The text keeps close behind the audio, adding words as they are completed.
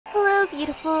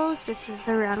beautifuls, this is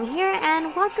Aromie here,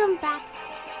 and welcome back to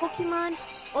Pokemon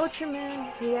Ultra Moon.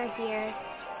 We are here.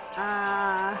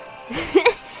 I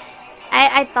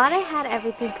thought I had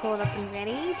everything pulled up and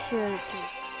ready to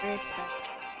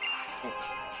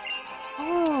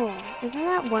oh, isn't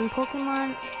that one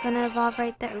Pokemon gonna evolve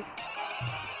right there? Oops.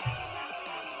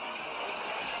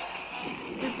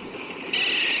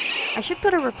 I should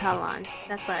put a repel on.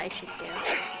 That's what I should do.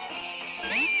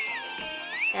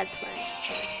 That's what I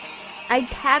should do. I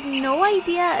have no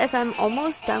idea if I'm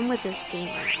almost done with this game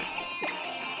or not.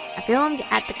 I feel I'm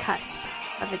at the cusp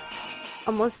of it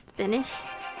almost finished.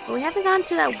 But we haven't gone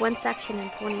to that one section in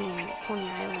Pony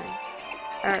Island.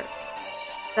 Or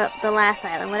the last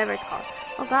island, whatever it's called.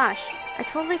 Oh gosh, I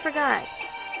totally forgot.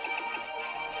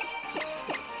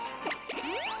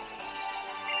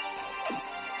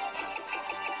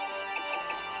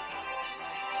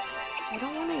 I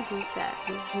don't want to use that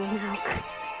milk.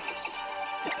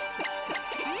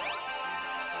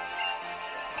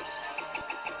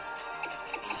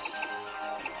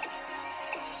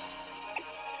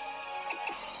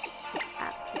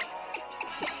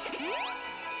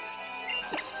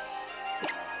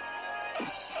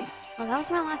 Oh, that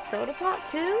was my last soda pop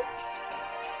too?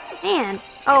 Man!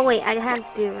 Oh wait, I had to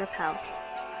do repel.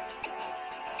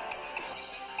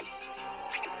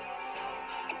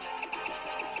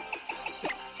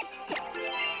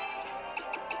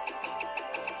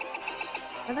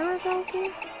 Are there repels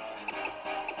here?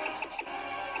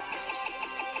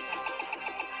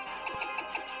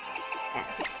 Yeah.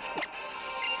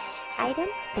 Item,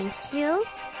 thank you.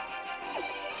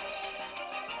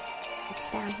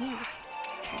 It's down here.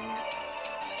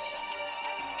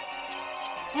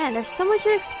 Man, there's so much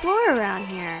to explore around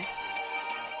here.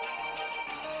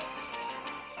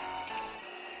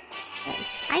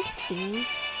 There's ice beam.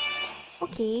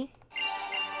 Okay.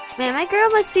 Man, my girl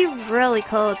must be really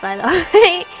cold, by the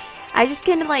way. I just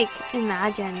can like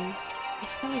imagine.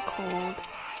 It's really cold.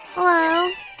 Hello.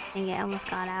 Dang it, I almost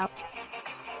got out.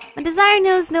 My desire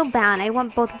knows no bound. I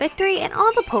want both victory and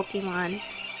all the Pokemon.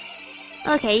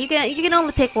 Okay, you can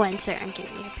only pick one, sir. I'm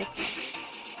kidding. You can pick one.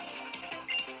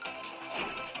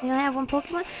 You only have one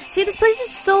Pokemon? See, this place is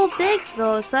so big,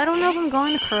 though, so I don't know if I'm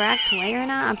going the correct way or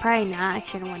not. I'm probably not. I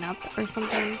should have went up or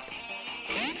something.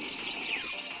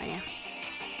 Oh, yeah.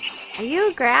 Are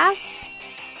you grass?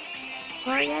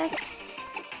 Glorious?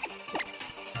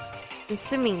 I'm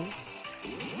assuming.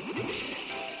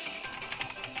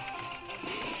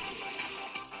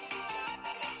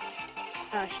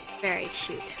 Oh, she's very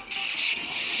cute.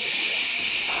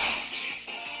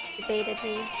 Debated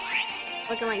me.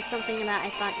 Looking like something that I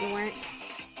thought you weren't.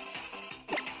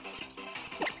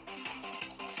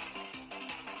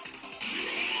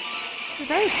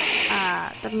 Very,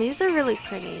 the moves are really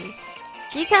pretty.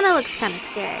 She kind of looks kind of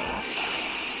scary.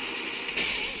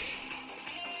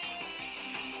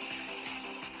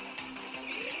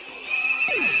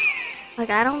 Like,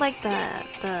 I don't like the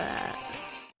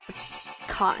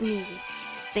cottony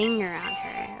thing around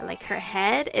her. Like, her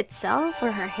head itself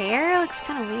or her hair looks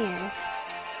kind of weird.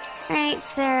 Alright,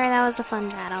 sir, that was a fun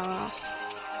battle.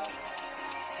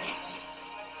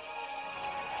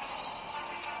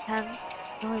 I have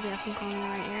no idea if I'm going the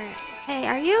right area. Hey,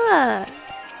 are you a...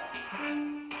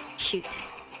 Shoot.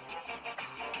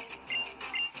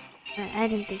 I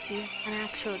didn't think he was an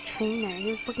actual trainer.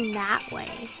 He was looking that way.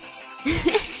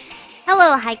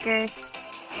 Hello, hiker.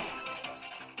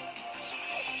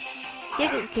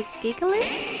 Giggler?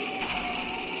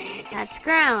 That's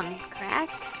ground,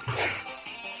 correct?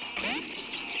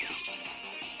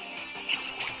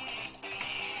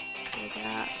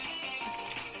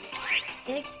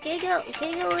 Giggler,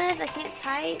 I can't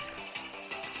type.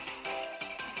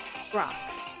 Rock.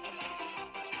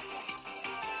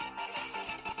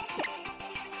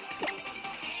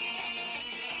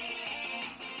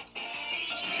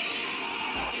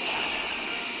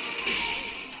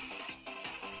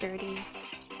 Sturdy.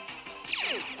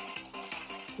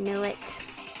 Knew it.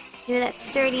 Knew that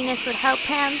sturdiness would help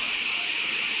him.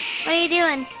 What are you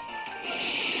doing?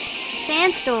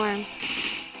 Sandstorm.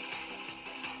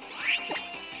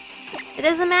 It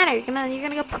doesn't matter. You're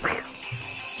gonna go.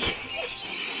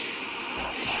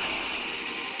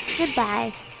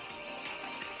 Goodbye.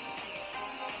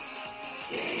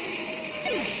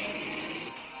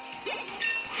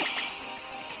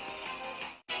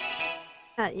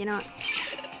 You know what?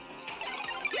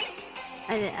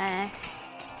 I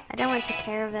don't want to take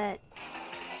care of it.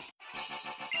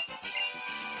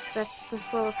 That's the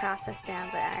slow process down,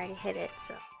 but I already hit it,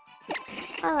 so.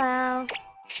 Hello.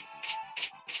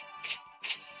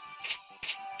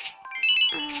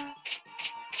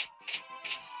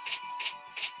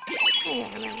 Hey,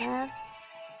 my love.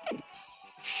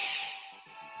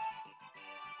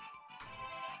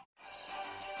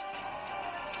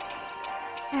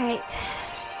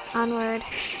 Onward.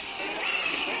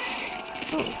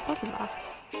 Oh, Pokeball.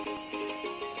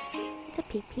 It's a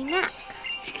PP Max.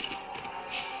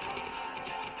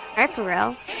 Alright, for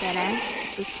real. Dead end.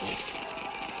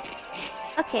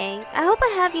 Okay, I hope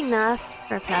I have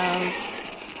enough repels.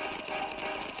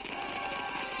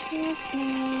 Excuse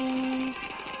me.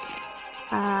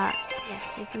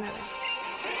 Yes, there's another.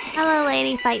 Hello,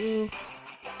 lady, fight me.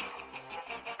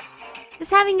 Does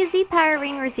having a Z power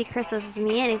ring or Z crystals doesn't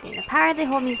mean anything. The power they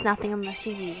hold means nothing unless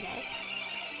you use it.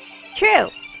 True.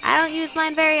 I don't use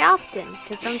mine very often,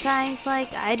 because sometimes,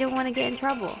 like, I don't want to get in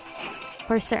trouble.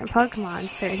 For certain Pokemon,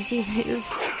 certain Z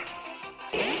moves.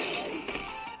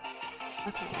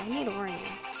 Okay, I need a warning.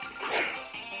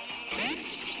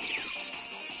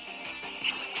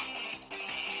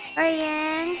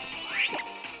 Orion!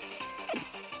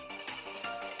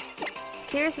 Just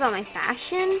curious about my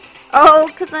fashion? Oh,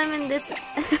 because I'm in this...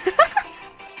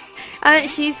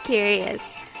 she's curious.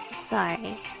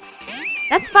 Sorry.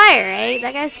 That's fire, right?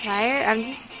 That guy's fire? I'm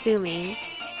just assuming.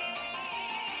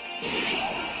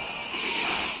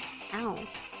 Ow.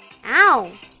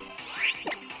 Ow!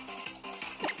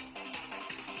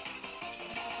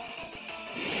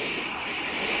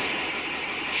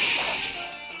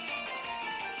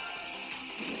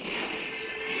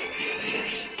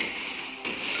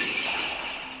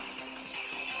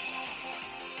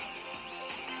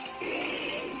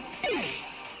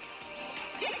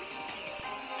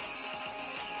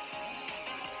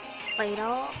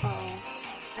 Claydol? Oh.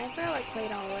 I forgot what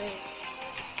Claydol is.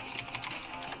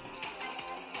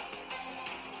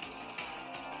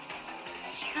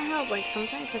 I help, like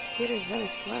sometimes the computer's really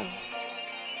slow.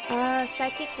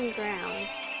 Psychic and ground.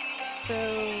 So...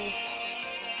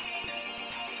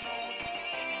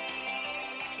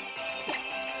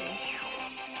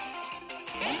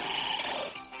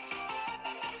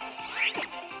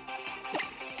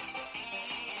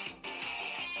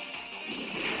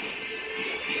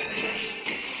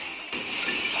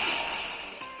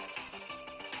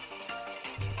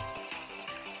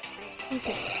 Who's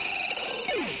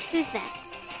next? Who's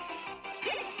next?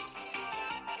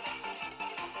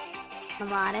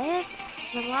 Melodic?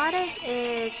 Melodic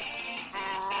is...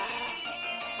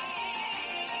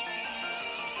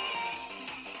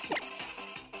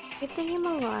 Keep thinking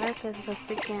Melodic is a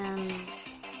freaking...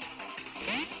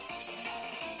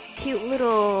 cute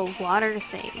little water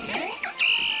thing.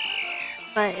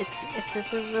 But it's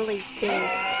just a really big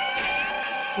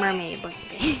mermaid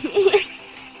looking thing.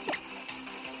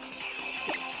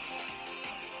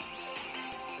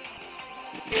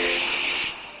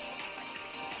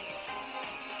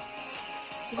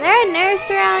 Is there a nurse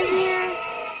around here?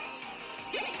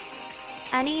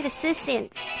 I need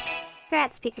assistance.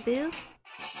 Congrats, Peekaboo.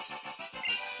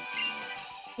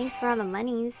 Thanks for all the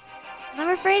monies. 'Cause I'm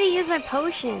afraid to use my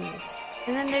potions.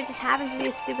 And then there just happens to be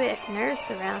a stupid nurse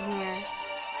around here.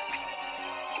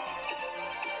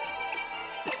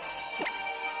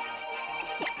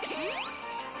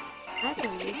 That's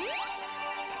weird.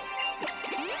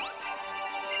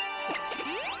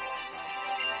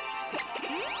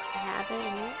 I have it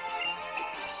in it.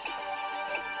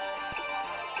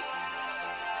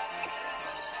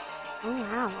 Oh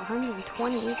wow,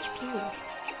 120 HP.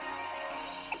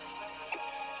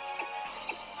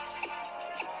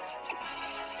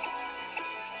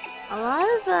 A lot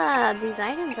of these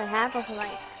items I have are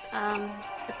like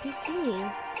the PP.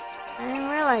 I didn't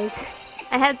realize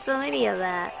I had so many of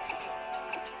that.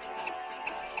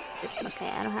 Okay,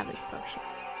 I don't have any potion.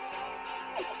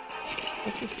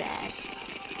 This is bad.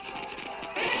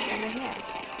 Over here.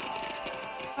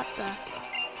 What the?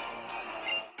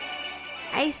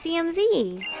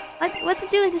 ICMZ! What's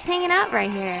it doing just hanging out right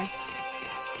here?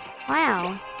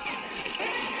 Wow.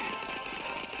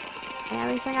 Yeah,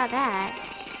 at least I got that.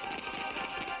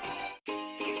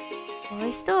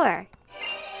 Toy store.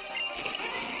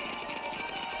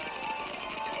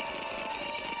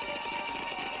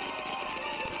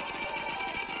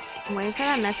 I'm waiting for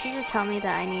that message to tell me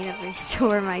that I need to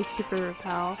restore my super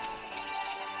repel.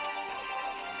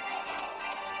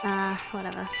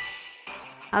 Whatever.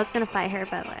 I was gonna fight her,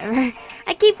 but whatever.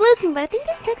 I keep losing, but I think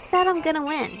this next battle I'm gonna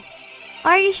win.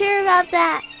 Are you sure about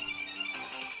that?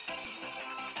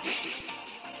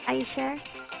 Are you sure?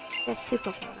 There's two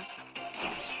Pokemon.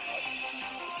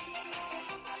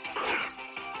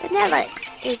 The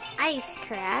Nelix is ice,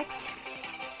 correct?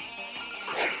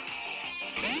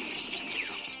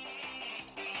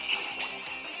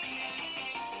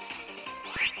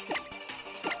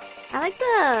 I like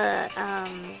the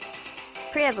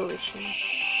pre-evolution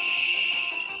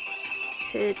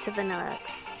to Vanillix.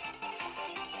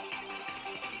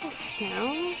 Snow?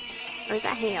 Or is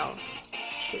that hail?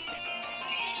 Shoot.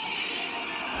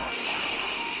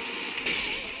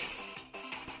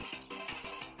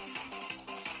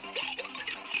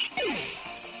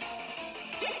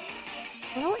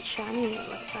 shiny it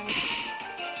looks like.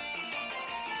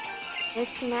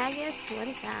 This Magus, what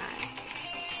is that?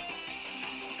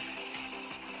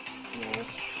 This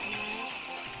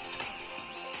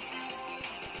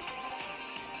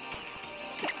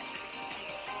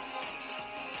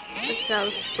the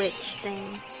ghost switch thing.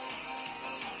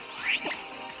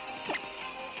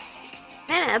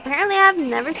 Man, apparently I've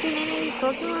never seen any of these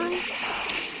Pokemon.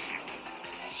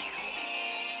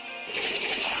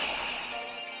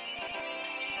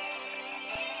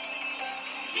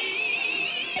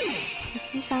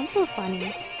 You sound so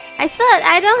funny. I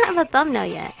don't have a thumbnail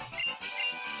yet.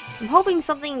 I'm hoping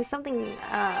something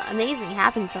amazing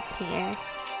happens up here.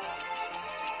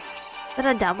 But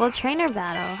a double trainer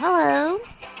battle. Hello.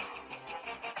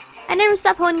 I never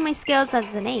stopped honing my skills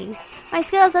as an ace. My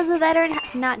skills as a veteran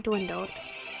have not dwindled.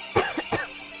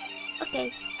 Okay.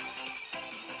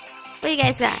 What do you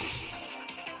guys got?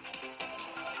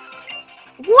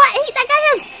 What? That guy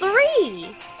has 3!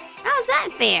 How is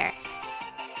that fair?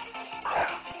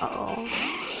 Uh-oh.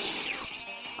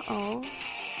 Uh-oh.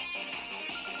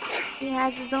 He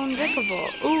has his own Vikable.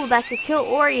 Ooh, that could kill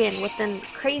Orion within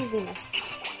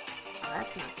craziness. Oh,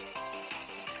 that's not good.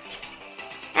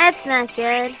 That's not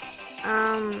good.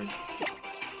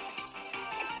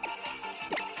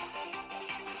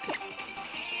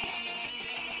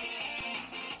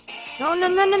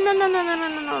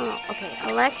 No. Okay,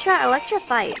 Electra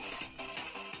fights.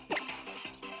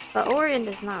 But Orion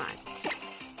does not.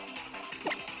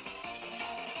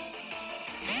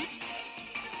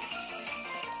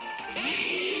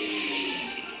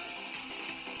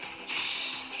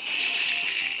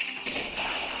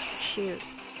 Shoot.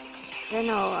 Then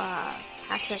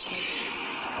Patrick is...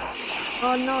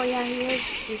 Oh no, yeah, he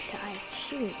is weak to ice.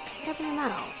 Shoot, get up in the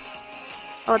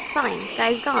mouth. Oh, it's fine.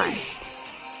 Guy's gone.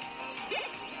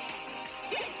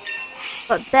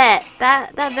 But bet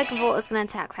that Vikavolt is gonna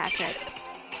attack Patrick.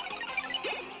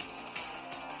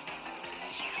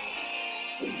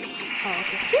 Oh,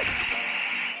 okay.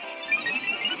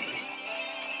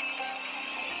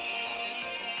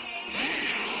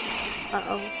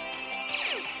 Uh-oh.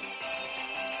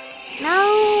 No!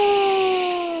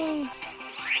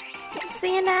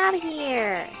 Sand out of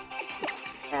here!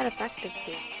 That effective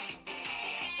too.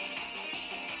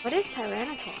 What is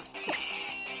Tyranitar?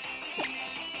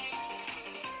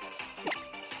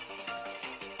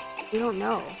 We don't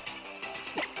know.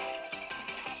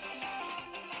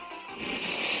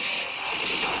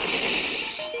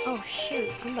 Oh shoot,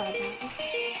 I'm about to die.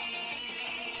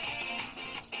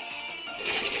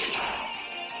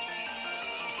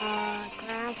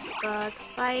 Grass bug,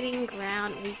 fighting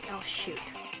ground, weak. Oh shoot.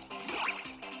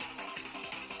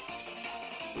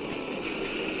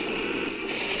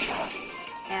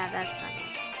 Yeah, that's not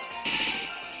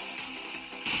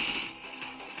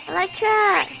good.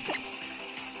 Electra!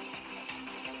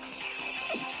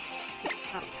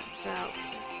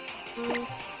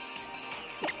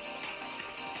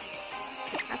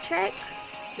 Patrick?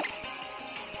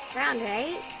 Ground,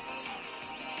 right?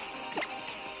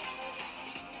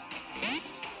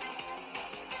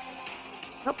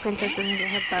 Hope Princess doesn't get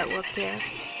her butt whooped here.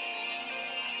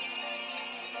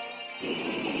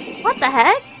 What the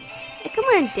heck? They come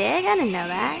here and dig? I didn't know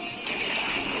that.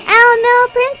 Oh no,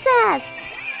 Princess!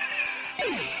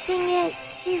 Dang it.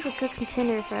 He's a good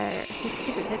contender for his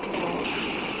stupid Pokemon.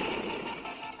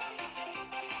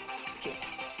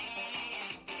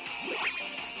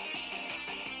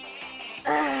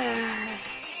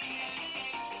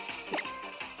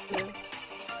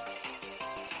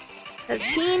 Because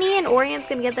Peony and Orion's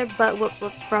gonna get their butt whooped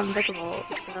from Vikavolt,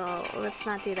 so let's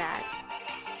not do that.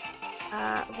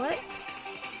 What?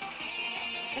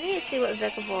 I need to see what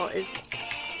Vikavolt is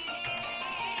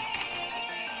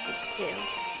to.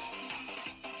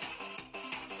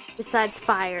 Besides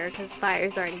fire, because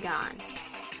fire's already gone.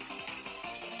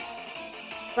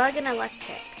 Bug and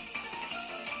electric.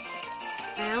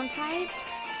 Ground type?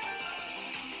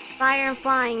 Fire and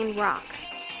flying and rock.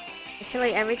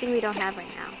 Literally everything we don't have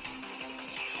right now.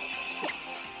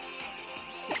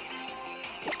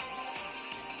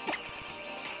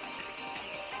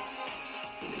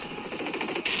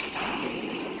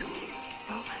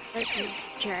 Oh, that's a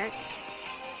jerk.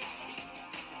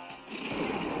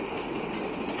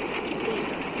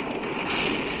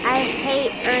 I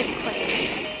hate earthquake.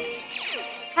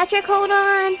 Patrick, hold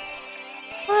on.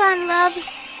 Hold on, love.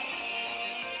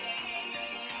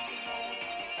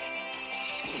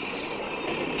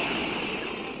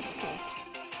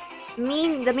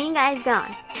 Okay. The mean guy's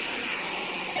gone.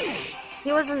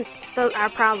 He wasn't our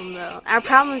problem though. Our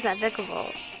problem is that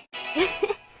Vikavolt.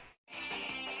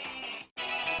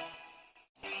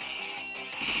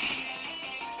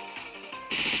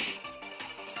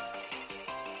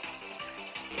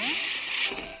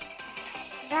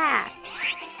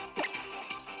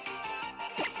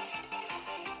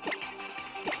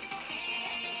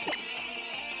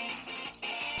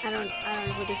 I don't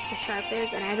know who this Sharp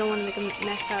is, and I don't want to make a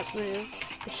mess up move.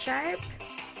 The Sharp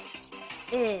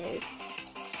is...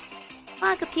 Come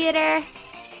on, computer!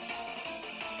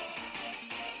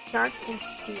 Dark and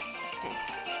Steel. Okay.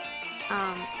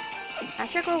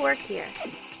 Patrick will work here.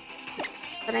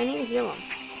 But I need to heal him.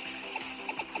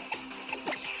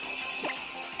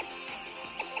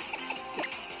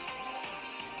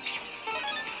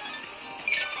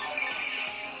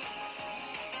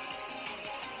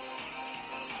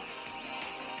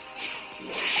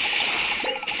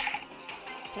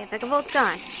 Okay, Pegavolt's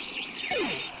gone.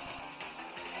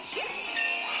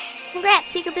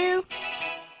 Congrats, Peekaboo!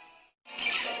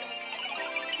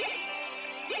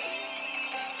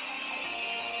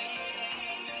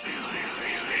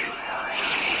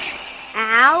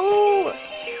 Ow!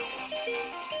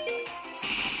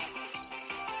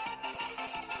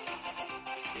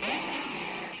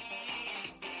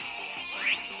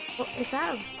 Well, is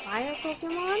that a fire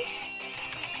Pokemon?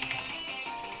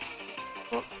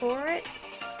 For it?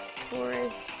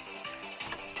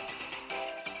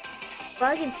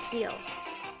 Bug and Steel.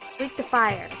 Weak to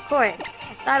fire, of course.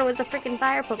 I thought it was a freaking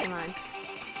fire Pokemon.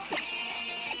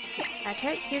 That's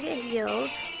right, you get healed.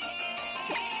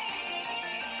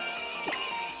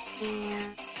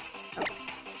 And... oh.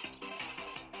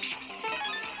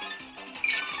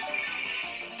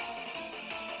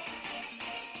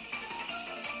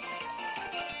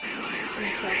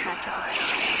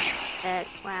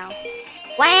 Wow.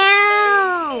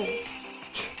 Wow!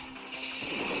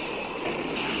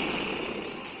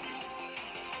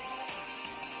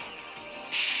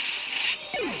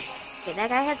 Okay, that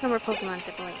guy has no more Pokemon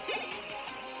circling.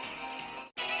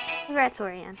 Congrats,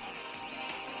 Orion.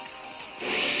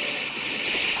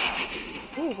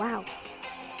 Ooh, wow.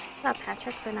 Good job,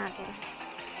 Patrick, for not getting...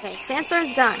 okay,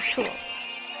 Sandstorm's done. Cool.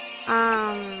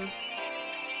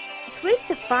 It's weak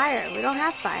to fire. We don't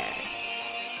have fire.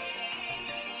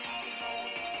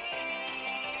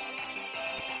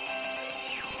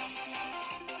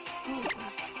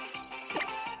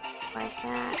 Like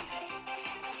that.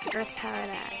 Earth power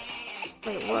that.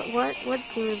 Wait,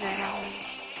 what's the move that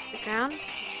has? The ground?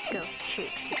 Go, shoot.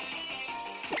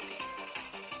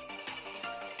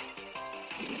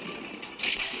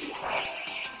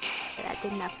 That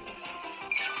did nothing.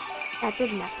 That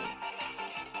did nothing.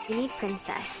 We need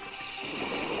Princess.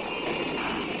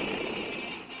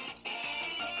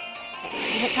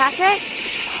 Okay, you hit Patrick?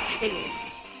 Figures.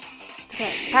 It's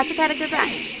okay. Patrick had a good run.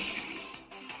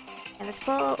 And let's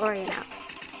pull Orion out.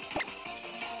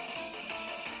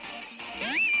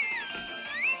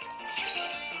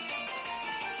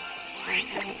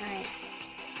 Alright.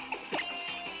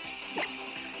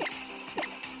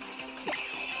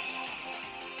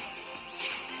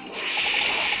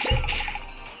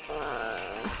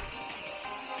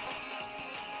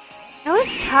 That was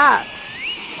tough.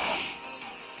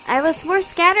 I was more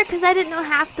scattered because I didn't know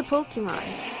half the Pokemon.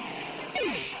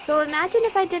 So imagine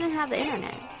if I didn't have the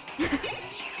internet.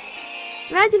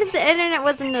 Imagine if the internet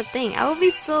wasn't a thing. I would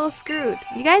be so screwed.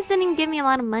 You guys didn't even give me a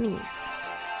lot of monies.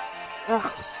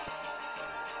 Ugh.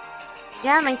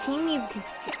 Yeah, my team needs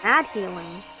mad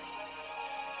healing.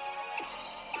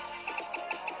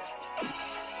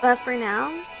 But for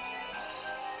now,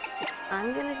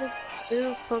 I'm gonna just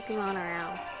move Pokemon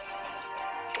around.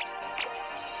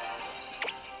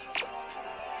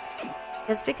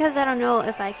 It's because I don't know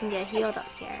if I can get healed up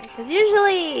here. Because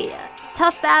usually,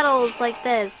 tough battles like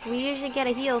this, we usually get a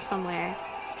heal somewhere.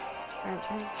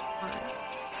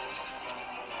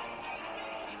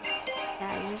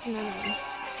 Yeah, here's another one.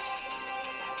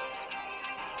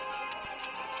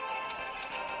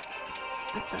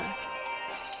 What the?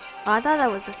 Oh, I thought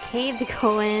that was a cave to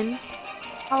go in.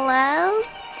 Hello?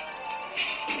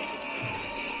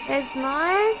 There's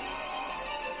more?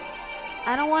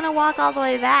 I don't want to walk all the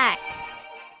way back.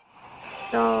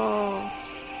 So...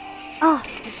 oh,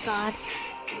 thank God.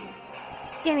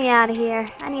 Get me out of here.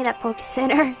 I need that Poke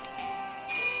Center.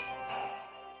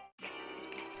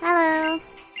 Hello.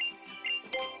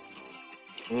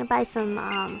 I need to buy some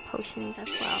potions as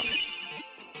well.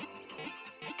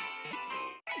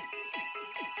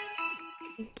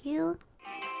 Thank you.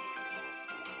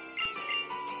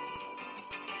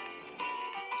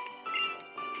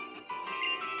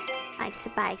 I like to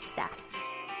buy stuff.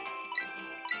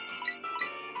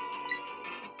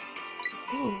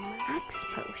 Ooh, max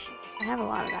potion. I have a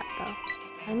lot of that though.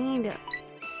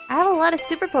 I have a lot of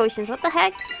super potions. What the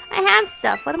heck? I have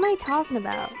stuff. What am I talking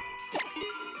about?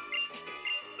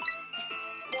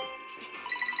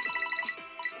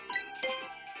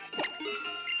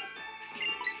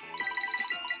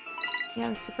 You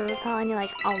have a super repel and you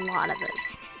like a lot of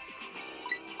those.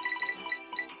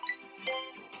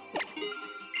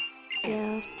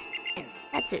 you.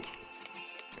 That's it.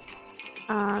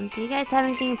 Do you guys have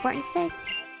anything important to say?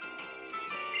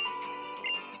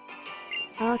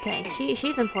 Okay,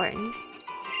 she's important.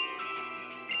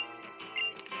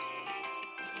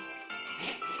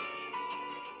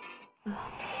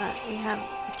 But we have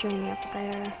a journey up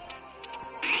there.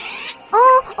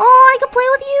 Oh, I can play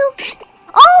with you!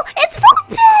 Oh, it's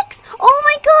Vulpix! Oh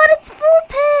my god, it's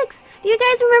Vulpix! Do you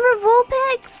guys remember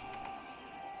Vulpix?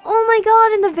 Oh my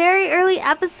god, in the very early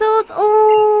episodes?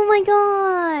 Oh my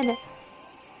god!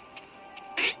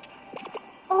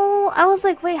 Oh, I was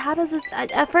like, wait, how does this...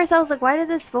 At first I was like, why did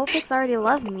this Vulpix already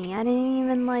love me? I didn't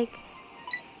even like...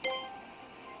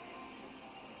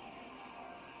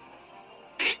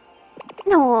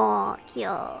 No, cute.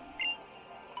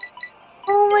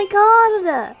 Oh my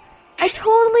god! I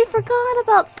totally forgot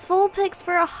about Vulpix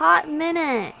for a hot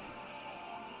minute.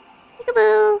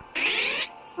 Peekaboo!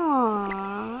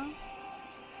 Aww.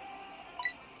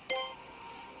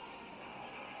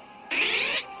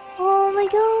 Oh my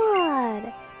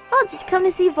god! Oh, did you come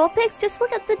to see Vulpix? Just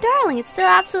look at the darling. It still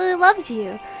absolutely loves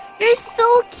you. You're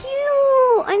so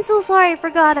cute! I'm so sorry I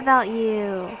forgot about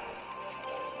you.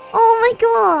 Oh my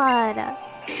god!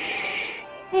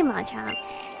 Hey, Machamp.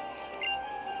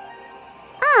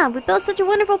 Ah, we built such a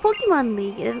wonderful Pokemon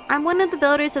League. I'm one of the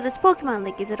builders of this Pokemon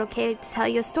League. Is it okay to tell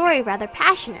you a story rather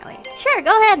passionately? Sure,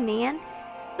 go ahead, man.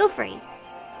 Feel free.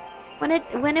 When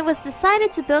it was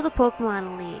decided to build a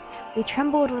Pokemon League, we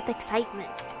trembled with excitement.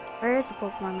 Where is the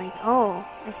Pokemon League? Oh,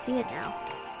 I see it now.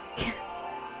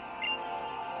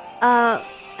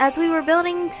 As we were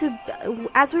going to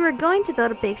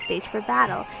build a big stage for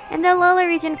battle in the Alola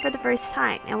region for the first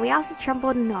time, and we also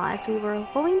trembled in awe as we were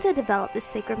going to develop the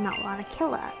sacred Mount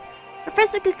Lanakila.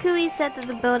 Professor Kukui said that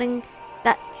the building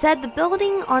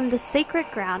on the sacred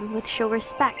ground would show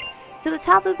respect to the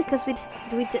Tapu because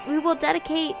we will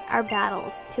dedicate our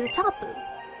battles to the Tapu.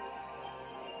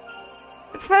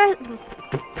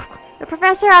 The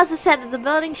professor also said that the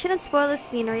building shouldn't spoil the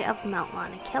scenery of Mount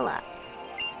Lanakila,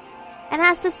 and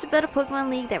asked us to build a Pokemon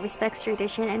League that respects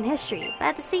tradition and history, but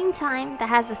at the same time that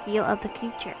has a feel of the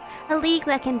future. A league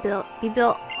that can be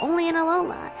built only in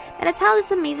Alola. That is how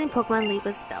this amazing Pokemon League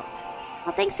was built.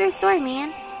 Well, thanks for your story, man.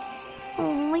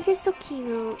 Oh, you're so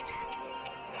cute.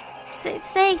 Stay.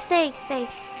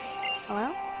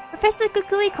 Hello? Professor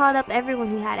Kukui called up everyone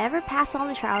who had ever passed all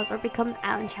the trials or become an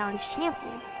Island Challenge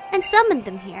champion, and summoned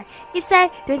them here. He said,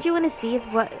 don't you want to see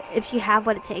if you have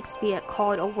what it takes to be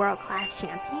called a world-class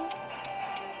champion?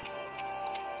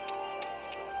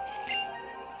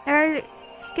 There are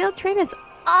skilled trainers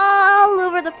all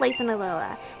over the place in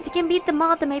Alola. If you can beat them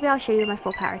all, then maybe I'll show you my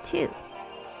full power too.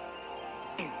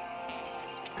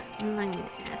 I'm not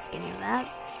gonna ask any of that.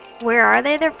 Where are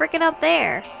they? They're freaking up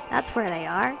there. That's where they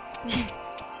are.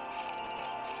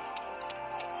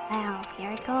 Wow, here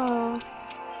I go.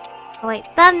 Oh wait,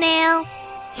 thumbnail!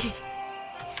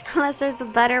 Unless there's a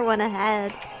better one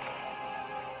ahead.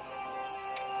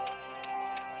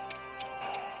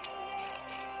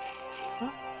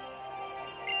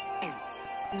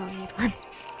 We don't need one.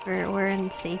 We're in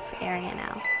a safe area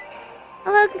now.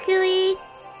 Hello, Kukui!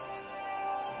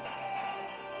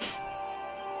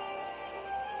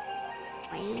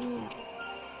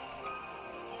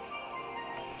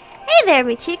 Hey there,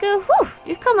 Michiku! Whew!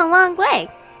 You've come a long way!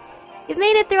 You've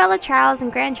made it through all the trials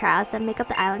and grand trials that make up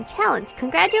the Island Challenge.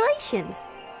 Congratulations!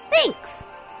 Thanks!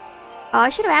 Oh, I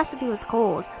should have asked if he was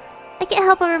cold. I can't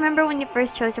help but remember when you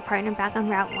first chose your partner back on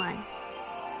Route 1.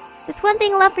 There's one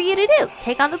thing left for you to do.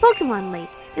 Take on the Pokemon League.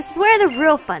 This is where the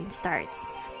real fun starts.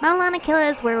 Mount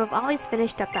Lanakila is where we've always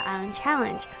finished up the Island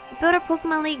Challenge. We built our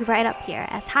Pokemon League right up here,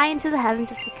 as high into the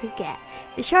heavens as we could get,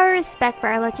 to show our respect for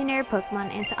our legendary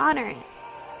Pokemon and to honor it.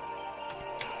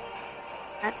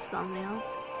 That's thumbnail.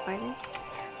 Pardon?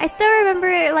 I still remember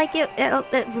it like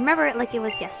it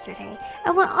was yesterday.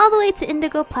 I went all the way to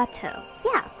Indigo Plateau.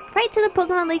 Yeah, right to the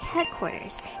Pokemon League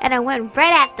headquarters. And I went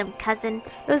right at them, cousin.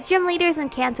 Those gym leaders in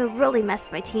Kanto really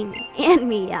messed my team and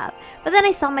me up. But then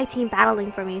I saw my team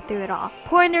battling for me through it all,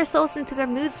 pouring their souls into their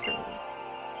moves for me.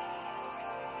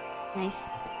 Nice.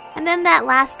 And then that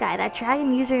last guy, that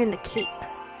dragon user in the cape.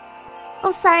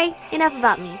 Oh, sorry. Enough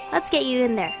about me. Let's get you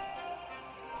in there.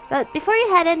 But before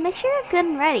you head in, make sure you're good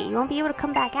and ready. You won't be able to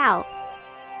come back out.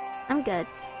 I'm good.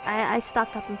 I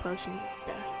stocked up on potions and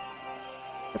stuff.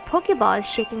 The Pokeball is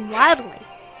shaking wildly.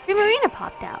 Primarina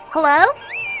popped out. Hello?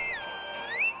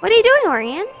 What are you doing,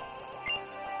 Orion?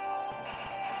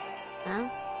 Huh?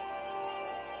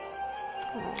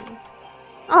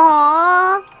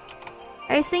 Aww.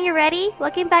 Are you saying you're ready?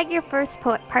 Looking back at your first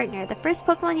partner, the first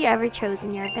Pokemon you ever chose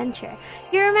in your adventure,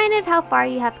 you're reminded of how far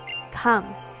you have come.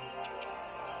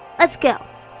 Let's go.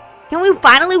 Can we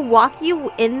finally walk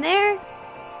you in there?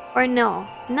 Or no?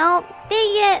 No,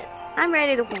 dang it. I'm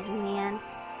ready to win, man.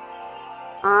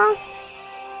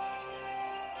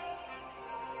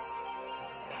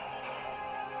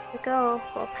 Let's go.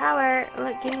 Full power.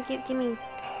 Look, give me.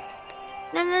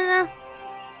 No.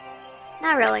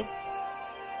 Not really.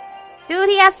 Dude,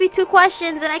 he asked me 2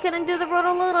 questions and I couldn't do the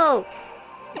Roto-Loto.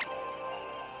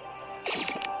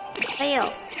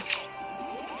 Fail.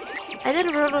 I did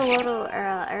a Roto-Loto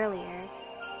earlier.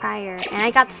 Prior. And I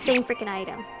got the same freaking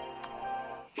item.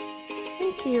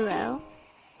 Thank you, though.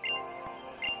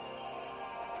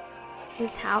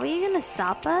 Is Howie gonna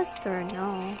stop us or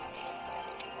no?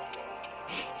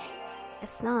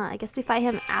 Guess not. I guess we fight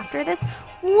him after this.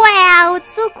 Wow,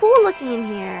 it's so cool looking in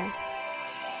here.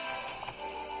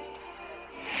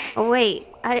 Oh wait,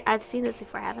 I've seen this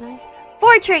before, haven't I?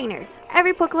 4 trainers.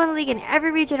 Every Pokemon League in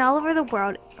every region all over the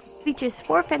world features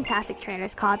 4 fantastic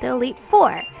trainers called the Elite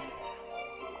Four.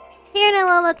 Here in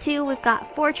Alola 2, we've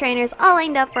got 4 trainers all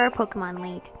lined up for a Pokemon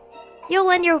League. You'll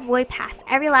win your way past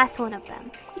every last one of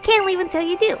them. You can't leave until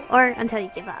you do, or until you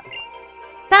give up.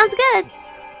 Sounds good!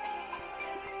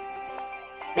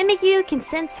 Mimikyu can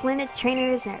sense when its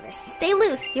trainer is nervous. Stay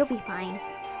loose, you'll be fine.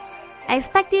 I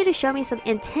expect you to show me some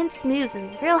intense moves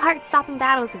and real heart-stopping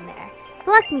battles in there.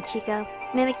 Good luck, Michiko.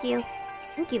 Mimikyu.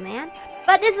 Thank you, man.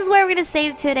 But this is where we're going to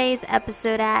save today's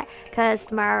episode at, because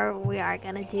tomorrow we are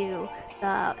going to do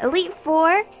the Elite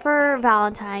Four for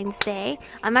Valentine's Day.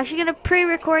 I'm actually going to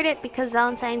pre-record it because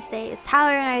Valentine's Day is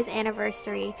Tyler and I's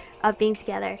anniversary of being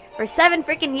together for 7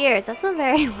 freaking years. That's a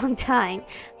very long time.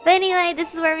 But anyway,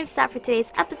 this is where we're going to stop for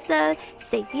today's episode.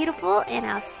 Stay beautiful, and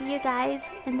I'll see you guys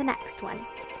in the next one.